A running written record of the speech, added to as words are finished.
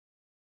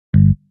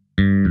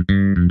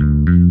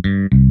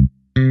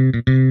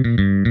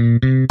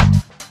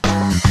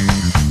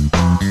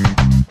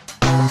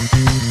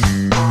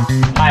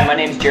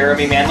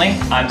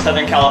I'm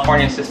Southern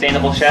California's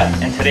sustainable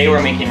chef, and today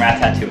we're making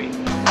ratatouille.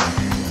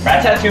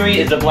 Ratatouille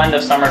is a blend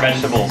of summer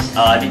vegetables.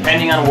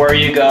 Depending on where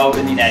you go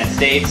in the United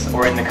States,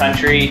 or in the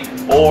country,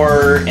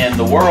 or in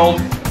the world,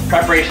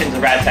 preparations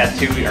of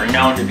ratatouille are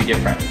known to be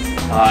different.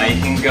 You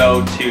can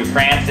go to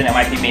France and it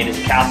might be made as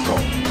a casserole.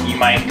 You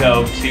might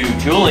go to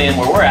Julian,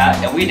 where we're at,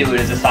 and we do it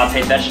as a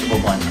sauteed vegetable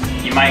blend.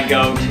 You might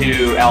go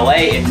to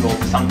LA and go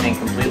to something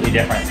completely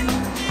different.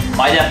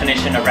 My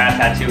definition of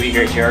ratatouille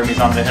here at Jeremy's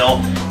on the Hill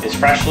is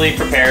freshly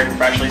prepared,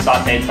 freshly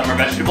sauteed summer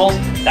vegetables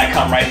that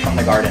come right from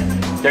the garden.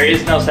 There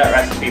is no set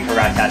recipe for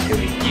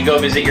ratatouille. You go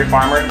visit your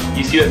farmer,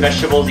 you see what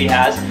vegetables he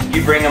has,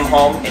 you bring them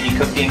home and you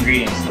cook the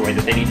ingredients the way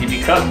that they need to be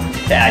cooked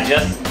to add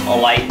just a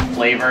light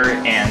flavor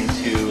and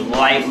to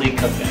lightly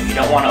cook them. You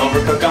don't want to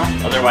overcook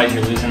them, otherwise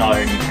you're losing all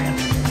your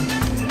nutrients.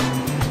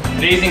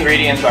 Today's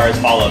ingredients are as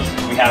follows.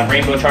 We have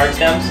rainbow chard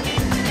stems,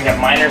 we have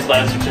miner's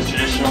lettuce, which is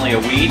traditionally a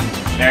weed,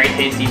 very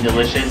tasty and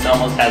delicious,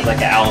 almost has like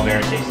an aloe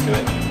vera taste to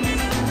it.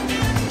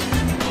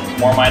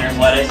 More miner's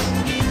lettuce,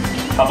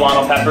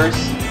 poblano peppers,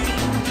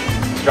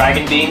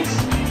 dragon beans,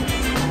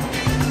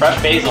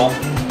 fresh basil,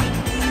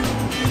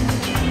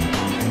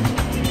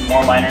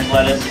 more miner's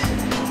lettuce,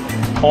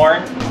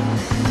 corn,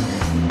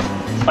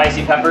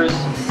 spicy peppers,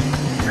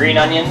 green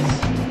onions,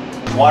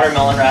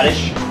 watermelon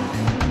radish,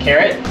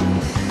 carrot,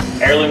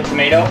 heirloom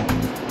tomato,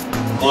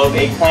 globe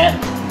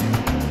eggplant,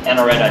 and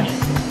a red onion.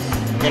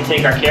 We're going to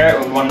take our carrot.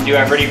 What we want to do,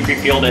 I've already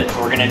pre-peeled it.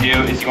 What we're going to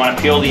do is you want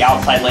to peel the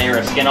outside layer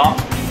of skin off.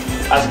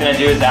 What that's going to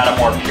do is add a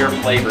more pure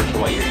flavor to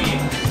what you're eating.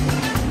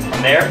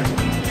 From there,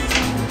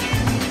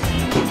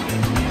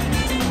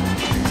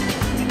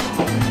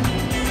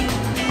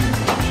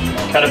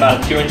 cut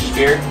about a 2-inch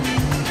spear.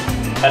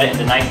 Cut it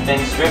into nice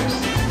thin strips.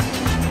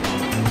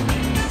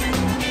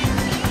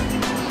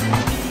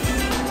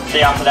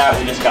 Stay off of that,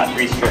 we just got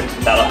 3 strips.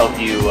 That'll help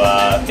you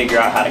figure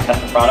out how to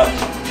cut the product.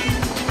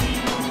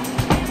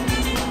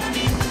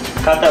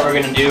 The cut that we're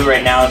going to do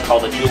right now is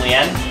called a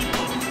Julian.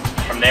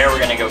 From there we're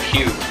going to go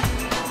cube.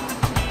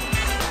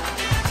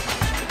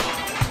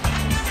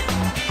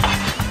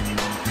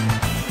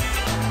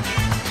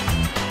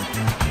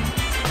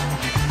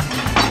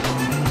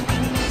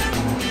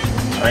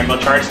 Rainbow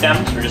chard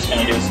stems, we're just going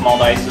to do a small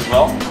dice as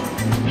well.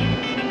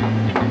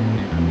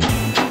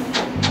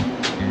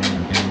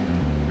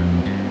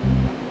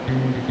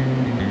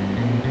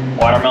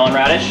 Watermelon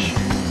radish.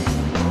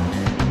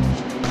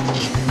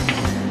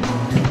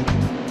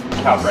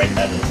 Look how bright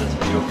that is, that's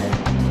beautiful.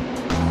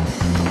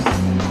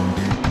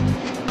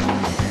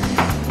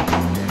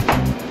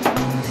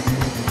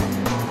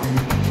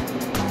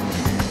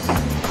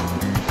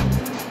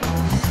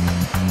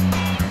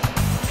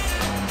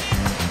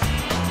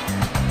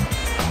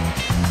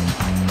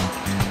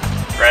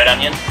 Red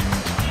onion.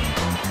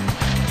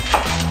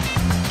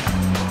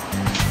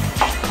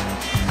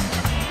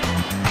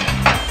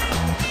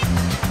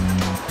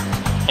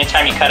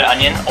 Anytime you cut an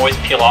onion, always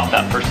peel off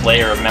that first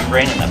layer of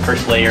membrane and that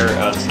first layer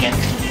of skin.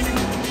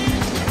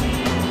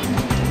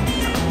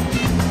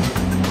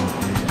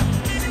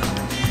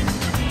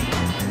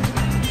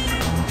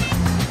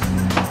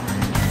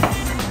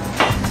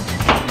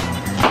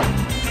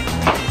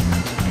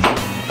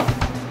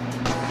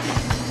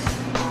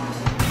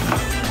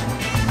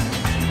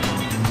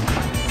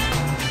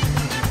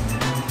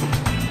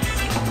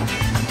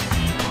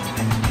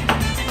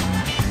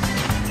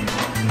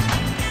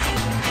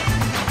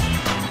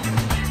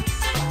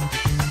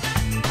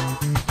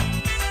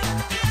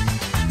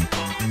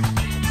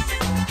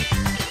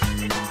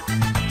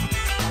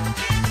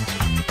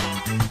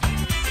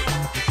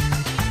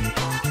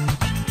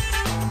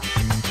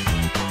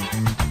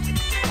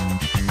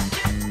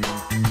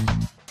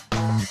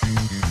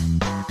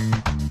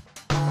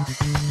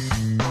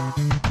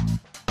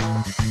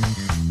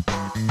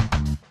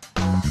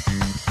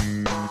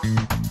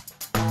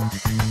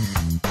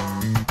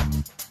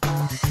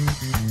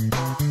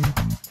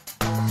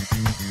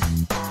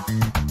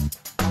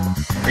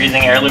 We're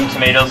using heirloom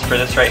tomatoes for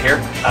this right here.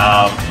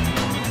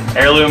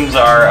 Heirlooms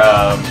are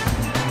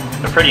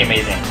they're pretty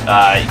amazing.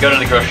 You go to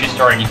the grocery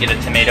store and you get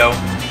a tomato.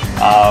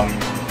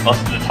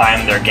 Most of the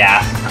time they're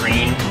gas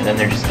green and then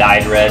they're just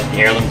dyed red. The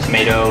heirloom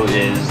tomato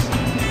is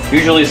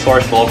usually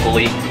sourced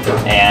locally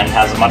and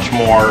has a much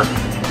more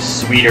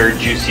sweeter,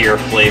 juicier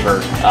flavor.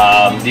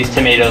 These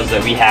tomatoes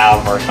that we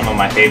have are some of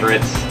my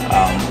favorites.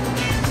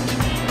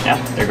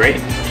 Yeah, they're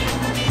great.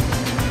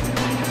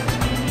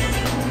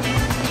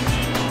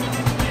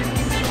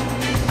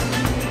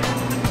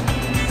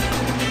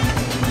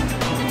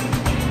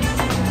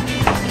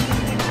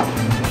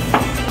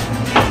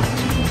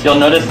 So you'll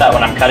notice that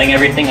when I'm cutting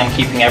everything, I'm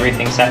keeping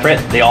everything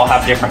separate. They all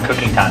have different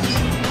cooking times.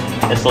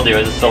 This will do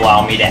is this will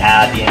allow me to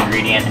add the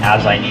ingredient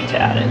as I need to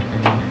add it.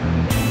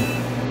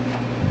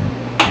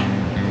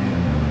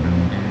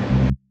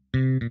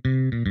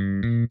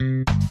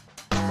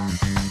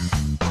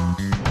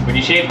 When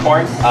you shave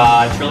corn,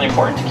 it's really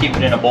important to keep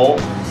it in a bowl.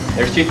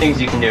 There's 2 things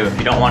you can do if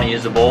you don't want to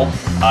use a bowl.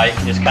 You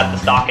can just cut the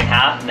stalk in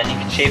half and then you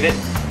can shave it.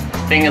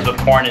 The thing is with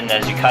corn, and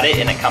as you cut it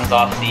and it comes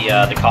off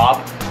the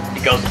cob,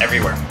 it goes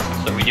everywhere.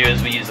 So what we do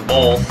is we use a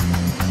bowl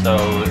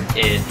so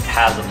it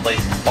has a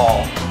place to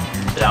fall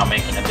without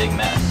making a big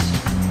mess.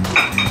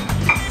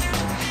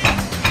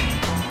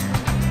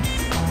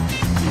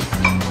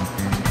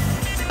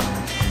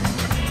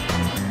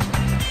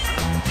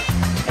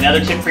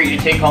 Another tip for you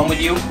to take home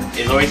with you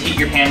is always heat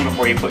your pan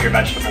before you put your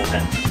vegetables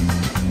in.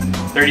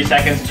 30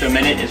 seconds to a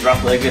minute is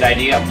roughly a good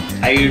idea.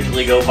 I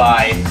usually go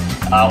by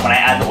when I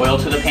add the oil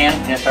to the pan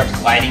and it starts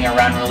gliding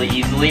around really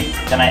easily,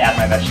 then I add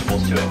my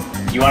vegetables to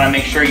it. You want to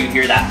make sure you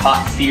hear that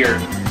hot sear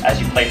as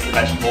you place the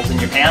vegetables in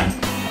your pan.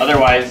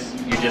 Otherwise,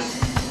 you're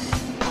just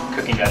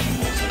cooking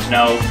vegetables. There's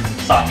no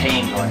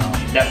sauteing going on.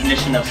 The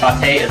definition of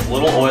saute is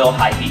little oil,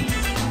 high heat.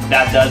 What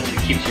that does is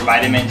it keeps your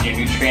vitamins and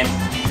your nutrients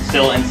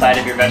still inside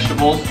of your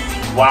vegetables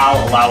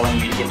while allowing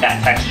you to get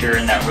that texture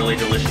and that really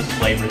delicious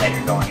flavor that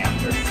you're going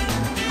after.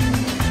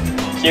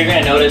 So you're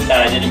going to notice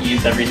that I didn't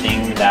use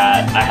everything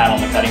that I had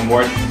on the cutting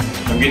board.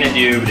 What I'm going to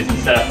do is,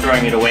 instead of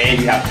throwing it away,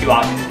 you have two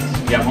options.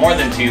 You have more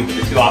than two, but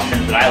the two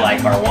options that I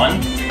like are: one,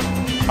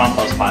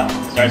 compost pile.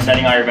 Start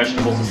setting all your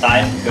vegetables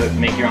aside, go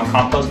make your own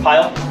compost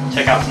pile.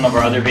 Check out some of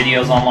our other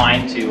videos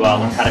online to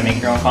learn how to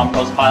make your own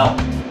compost pile.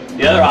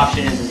 The other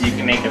option is you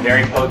can make a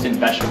very potent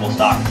vegetable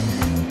stock.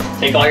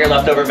 Take all your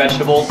leftover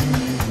vegetables,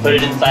 put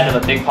it inside of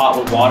a big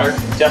pot with water,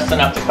 just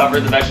enough to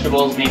cover the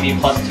vegetables, maybe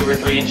plus 2 or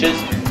 3 inches,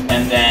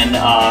 and then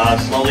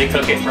slowly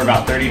cook it for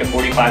about 30 to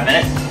 45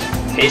 minutes.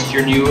 Taste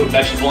your new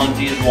vegetable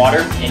infused water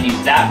and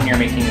use that when you're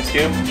making a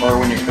soup or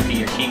when you're cooking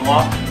your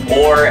quinoa,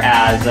 or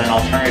as an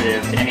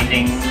alternative to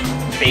anything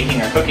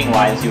baking or cooking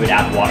wise you would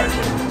add water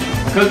to.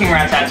 When cooking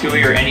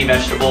ratatouille or any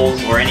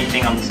vegetables or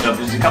anything on the stove,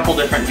 there's a couple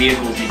different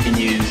vehicles you can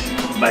use.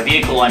 By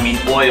vehicle I mean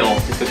oil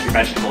to cook your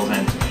vegetables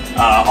in.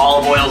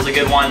 Olive oil is a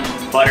good one,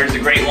 butter is a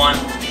great one.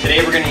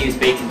 Today we're going to use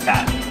bacon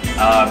fat.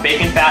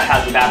 Bacon fat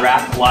has a bad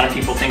rap. A lot of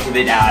people think of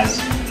it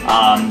as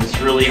this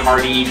really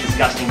hearty,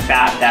 disgusting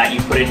fat that you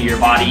put into your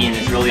body and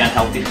is really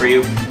unhealthy for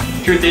you.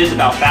 The truth is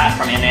about fat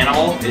from an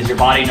animal is your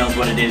body knows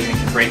what it is and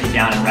can break it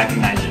down and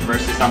recognize it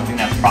versus something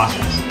that's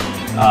processed.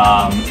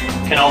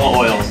 Canola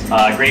oils.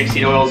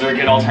 Grapeseed oils are a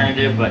good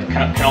alternative, but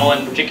canola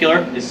in particular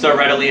is so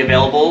readily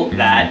available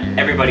that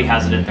everybody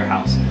has it at their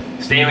house.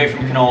 Stay away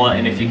from canola,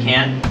 and if you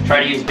can,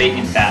 try to use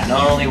bacon fat.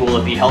 Not only will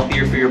it be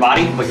healthier for your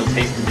body, but you'll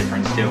taste the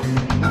difference too.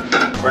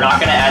 We're not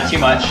going to add too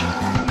much.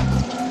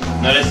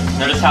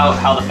 Notice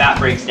how the fat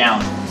breaks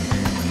down.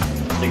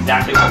 That's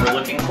exactly what we're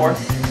looking for.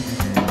 So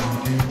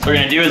what we're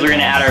going to do is we're going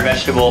to add our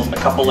vegetables a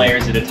couple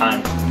layers at a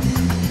time.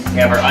 We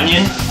have our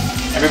onion.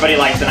 Everybody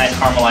likes a nice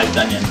caramelized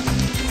onion.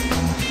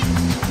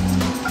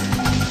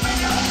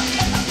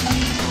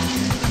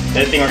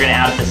 The other thing we're going to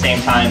add at the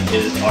same time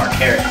is our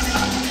carrots.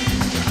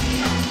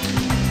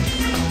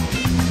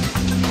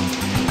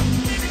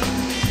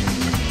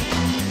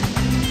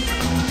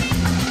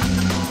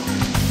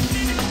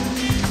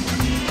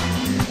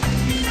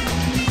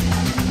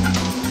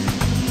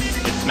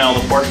 Smell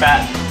the pork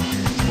fat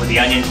with the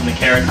onions and the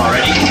carrots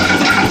already.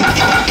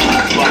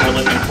 That's what we're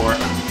looking for.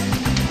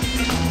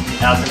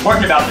 Now what's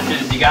important about this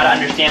is you got to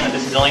understand that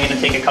this is only going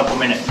to take a couple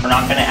minutes. We're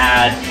not going to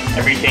add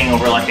everything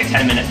over like a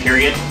 10-minute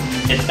period.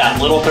 It's that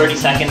little 30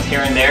 seconds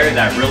here and there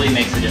that really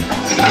makes a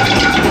difference.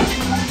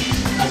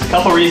 There's a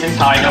couple reasons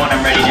how I know when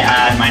I'm ready to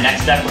add my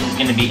next step, which is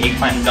going to be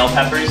eggplant and bell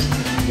peppers.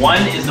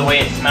 One is the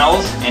way it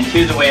smells, and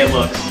two, the way it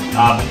looks.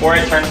 Before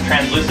it turns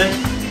translucent,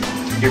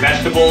 your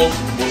vegetables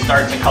will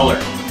start to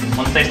color.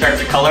 Once they start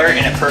to color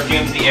and it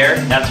perfumes the air,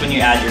 that's when you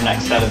add your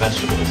next set of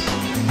vegetables.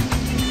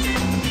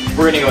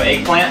 We're going to go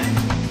eggplant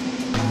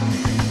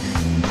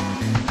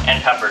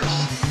and peppers.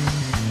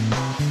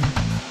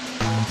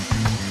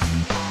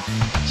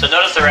 So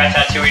notice the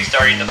ratatouille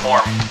starting to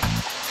form.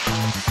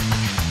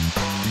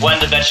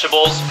 Blend the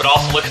vegetables, but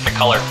also look at the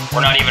color.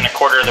 We're not even a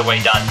quarter of the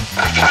way done.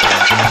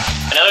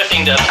 Another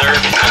thing to observe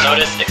is you'll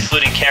notice,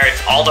 excluding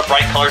carrots, all the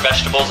bright colored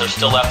vegetables are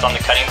still left on the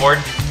cutting board.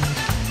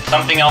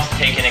 Something else to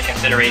take into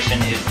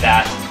consideration is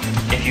that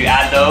if you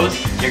add those,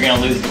 you're going to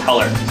lose the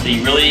color. So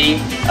you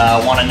really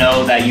want to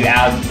know that you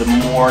add the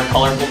more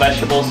colorful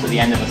vegetables to the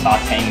end of the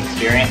sauteing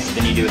experience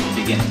than you do at the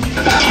beginning.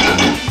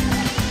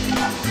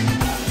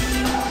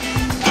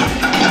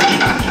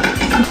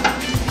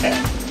 Okay.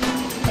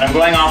 What I'm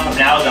going off of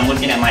now is I'm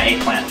looking at my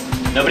eggplant.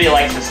 Nobody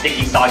likes a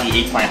sticky, soggy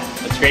eggplant.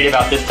 What's great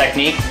about this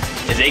technique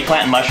is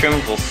eggplant and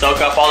mushrooms will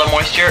soak up all the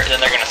moisture and then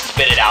they're going to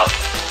spit it out.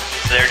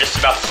 So they're just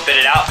about to spit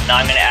it out. Now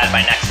I'm going to add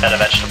my next set of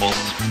vegetables.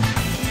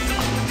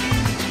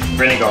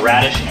 We're going to go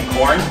radish and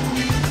corn.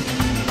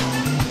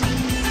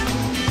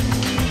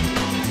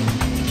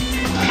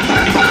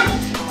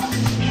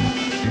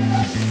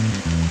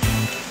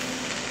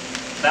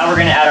 Now we're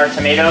going to add our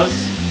tomatoes,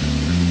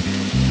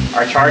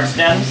 our chard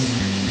stems,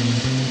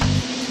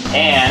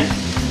 and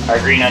our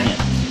green onion.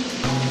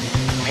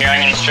 From here I'm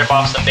going to strip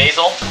off some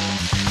basil.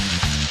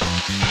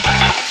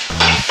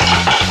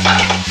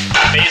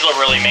 Basil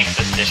really makes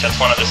this dish. That's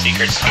one of the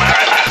secrets to my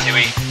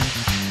ratatouille.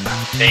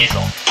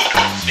 Basil.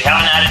 So we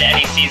haven't added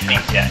any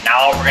seasonings yet.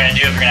 Now what we're going to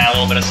do is we're going to add a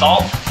little bit of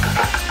salt.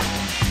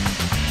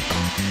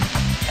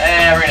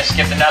 And we're going to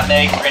skip the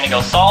nutmeg. We're going to go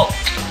salt,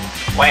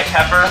 white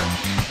pepper,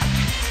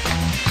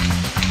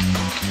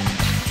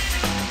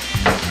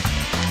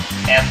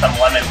 and some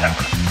lemon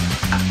pepper.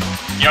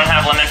 If you don't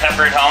have lemon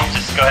pepper at home,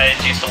 just go ahead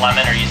and juice a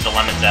lemon or use the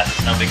lemon zest.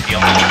 It's no big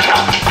deal.